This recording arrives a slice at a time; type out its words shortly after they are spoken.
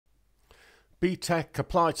BTEC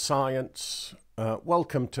Applied Science,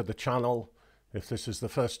 welcome to the channel. If this is the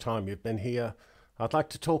first time you've been here, I'd like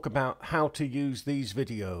to talk about how to use these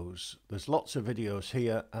videos. There's lots of videos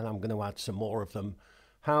here and I'm going to add some more of them.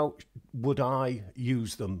 How would I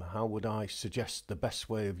use them? How would I suggest the best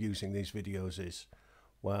way of using these videos is?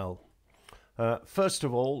 Well, first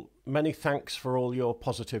of all, many thanks for all your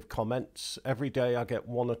positive comments. Every day I get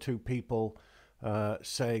one or two people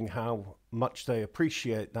saying how much they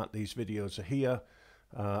appreciate that these videos are here.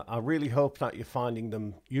 I really hope that you're finding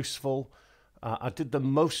them useful. I did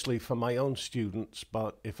them mostly for my own students,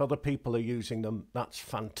 but if other people are using them, that's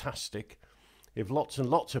fantastic. If lots and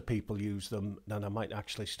lots of people use them, then I might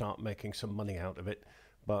actually start making some money out of it.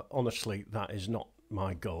 But honestly, that is not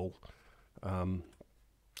my goal.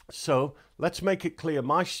 So let's make it clear.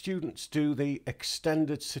 My students do the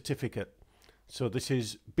extended certificate. So this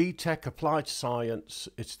is BTEC Applied Science.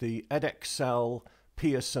 It's the Edexcel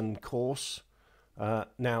Pearson course.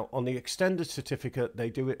 Now, on the extended certificate, they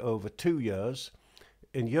do it over 2 years.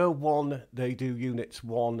 In year 1, they do units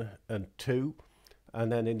 1 and 2. And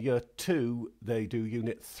then in year 2, they do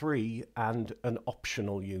unit 3 and an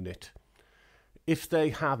optional unit. If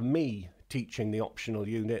they have me teaching the optional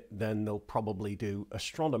unit, then they'll probably do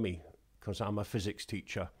astronomy, because I'm a physics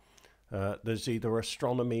teacher. There's either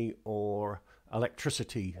astronomy or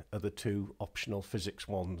electricity are the two optional physics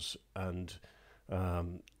ones, and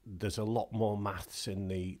there's a lot more maths in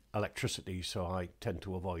the electricity, so I tend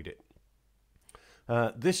to avoid it.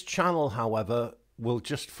 This channel, however, will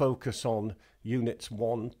just focus on units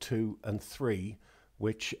 1, 2 and 3,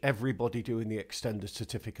 which everybody doing the extended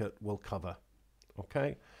certificate will cover.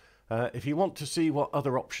 Okay? If you want to see what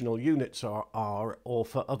other optional units are or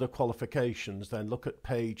for other qualifications, then look at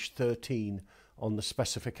page 13 on the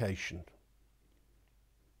specification.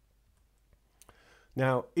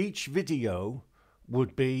 Now, each video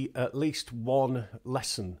would be at least one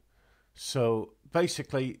lesson. So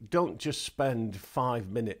basically, don't just spend 5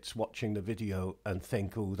 minutes watching the video and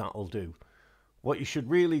think, oh, that'll do. What you should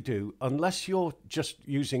really do, unless you're just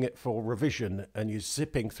using it for revision and you're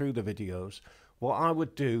zipping through the videos, what I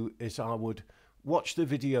would do is I would watch the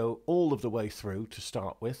video all of the way through to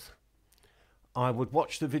start with. I would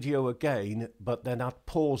watch the video again, but then I'd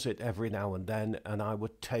pause it every now and then and I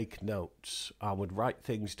would take notes. I would write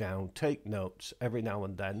things down, take notes every now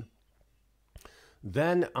and then.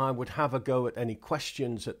 Then I would have a go at any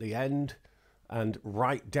questions at the end and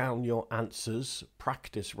write down your answers,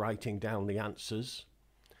 practice writing down the answers.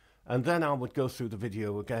 And then I would go through the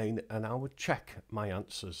video again and I would check my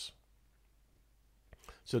answers.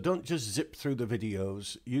 So don't just zip through the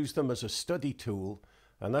videos, use them as a study tool.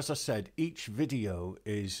 And as I said, each video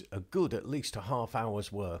is a good at least a half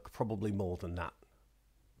hour's work, probably more than that.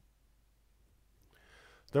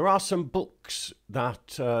 There are some books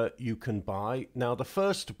that you can buy. Now, the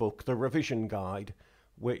first book, the revision guide,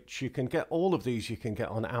 which you can get, all of these you can get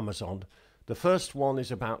on Amazon. The first one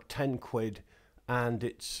is about 10 quid and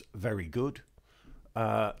it's very good.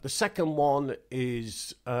 The second one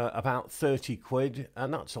is about 30 quid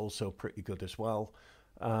and that's also pretty good as well.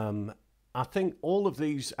 I think all of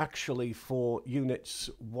these actually for units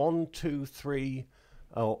 1, 2, 3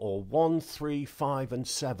 or 1, 3, 5 and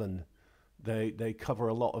 7, they cover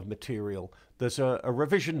a lot of material. There's a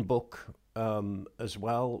revision book as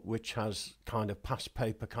well, which has kind of past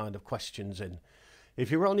paper kind of questions in. If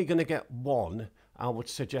you're only going to get one, I would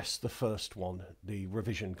suggest the first one, the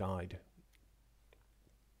revision guide.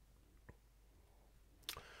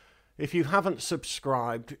 If you haven't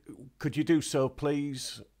subscribed, could you do so,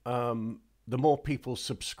 please? The more people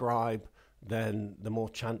subscribe, then the more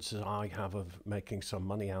chances I have of making some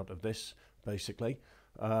money out of this, basically.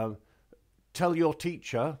 Tell your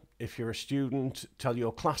teacher, if you're a student, tell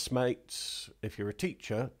your classmates, if you're a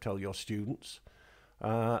teacher, tell your students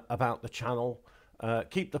about the channel.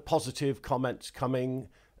 Keep the positive comments coming.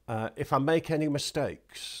 If I make any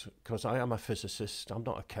mistakes, because I am a physicist, I'm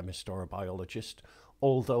not a chemist or a biologist,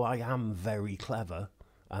 although I am very clever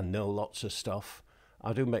and know lots of stuff,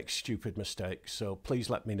 I do make stupid mistakes, so please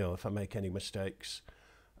let me know if I make any mistakes.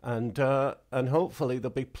 And hopefully there'll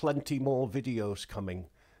be plenty more videos coming.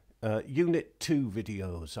 Unit 2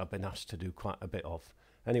 videos I've been asked to do quite a bit of.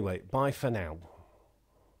 Anyway, bye for now.